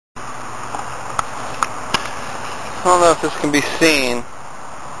I don't know if this can be seen,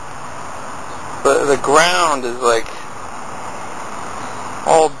 but the ground is like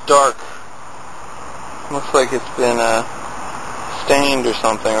all dark. Looks like it's been stained or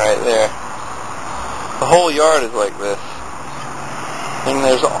something right there. The whole yard is like this. And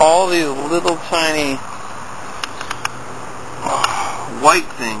there's all these little tiny white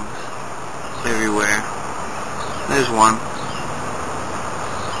things everywhere. There's one.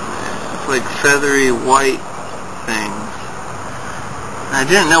 It's like feathery white things. And I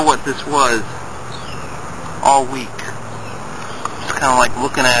didn't know what this was all week. Just kind of like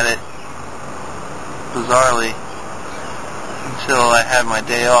looking at it bizarrely until I had my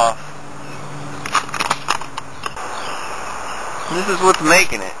day off. And this is what's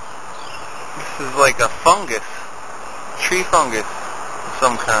making it. This is like a fungus, tree fungus of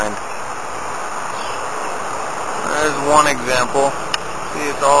some kind. There's one example. See,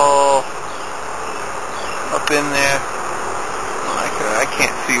 it's all up in there. I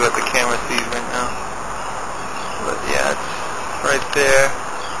can't see what the camera sees right now. But yeah, it's right there.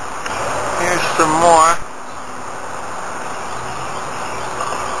 Here's some more.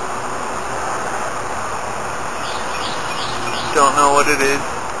 Don't know what it is.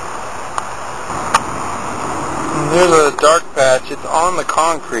 And there's a dark patch. It's on the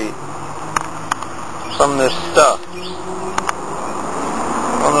concrete from this stuff. I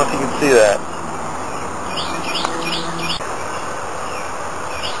don't know if you can see that.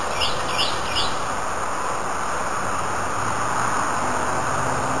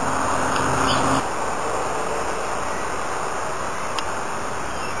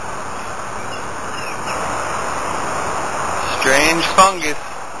 Strange fungus.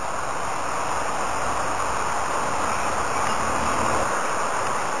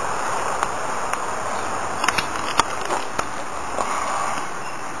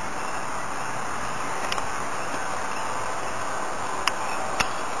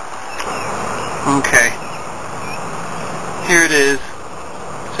 Okay. Here it is.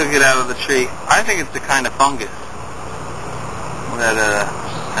 Took it out of the tree. I think it's the kind of fungus that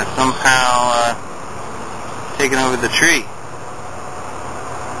has somehow taken over the tree.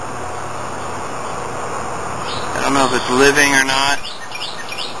 I don't know if it's living or not.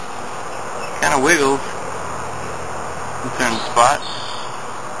 Kind of wiggles in certain spots.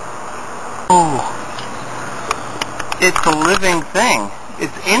 Oh, it's a living thing.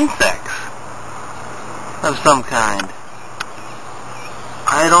 It's insects of some kind.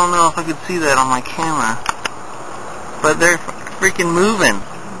 I don't know if I could see that on my camera, but they're freaking moving.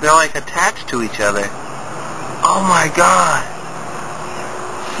 They're like attached to each other. Oh my god.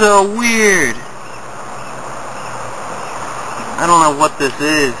 So weird. I don't know what this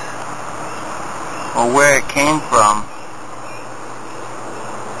is or where it came from,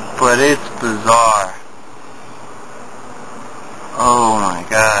 but it's bizarre. Oh my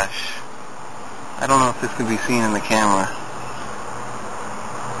gosh. I don't know if this can be seen in the camera.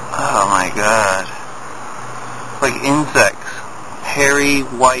 Oh my god. It's like insects. Hairy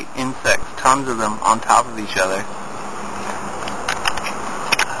white insects. Tons of them on top of each other.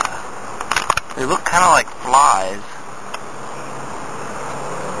 They look kind of like flies.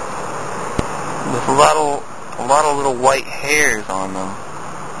 With a lot of little white hairs on them.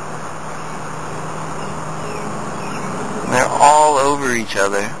 And they're all over each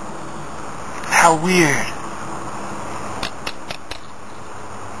other. How weird.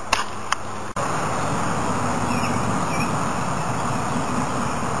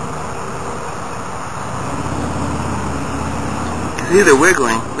 See, they're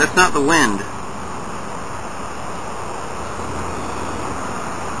wiggling. That's not the wind.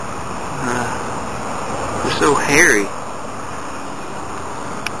 They're so hairy.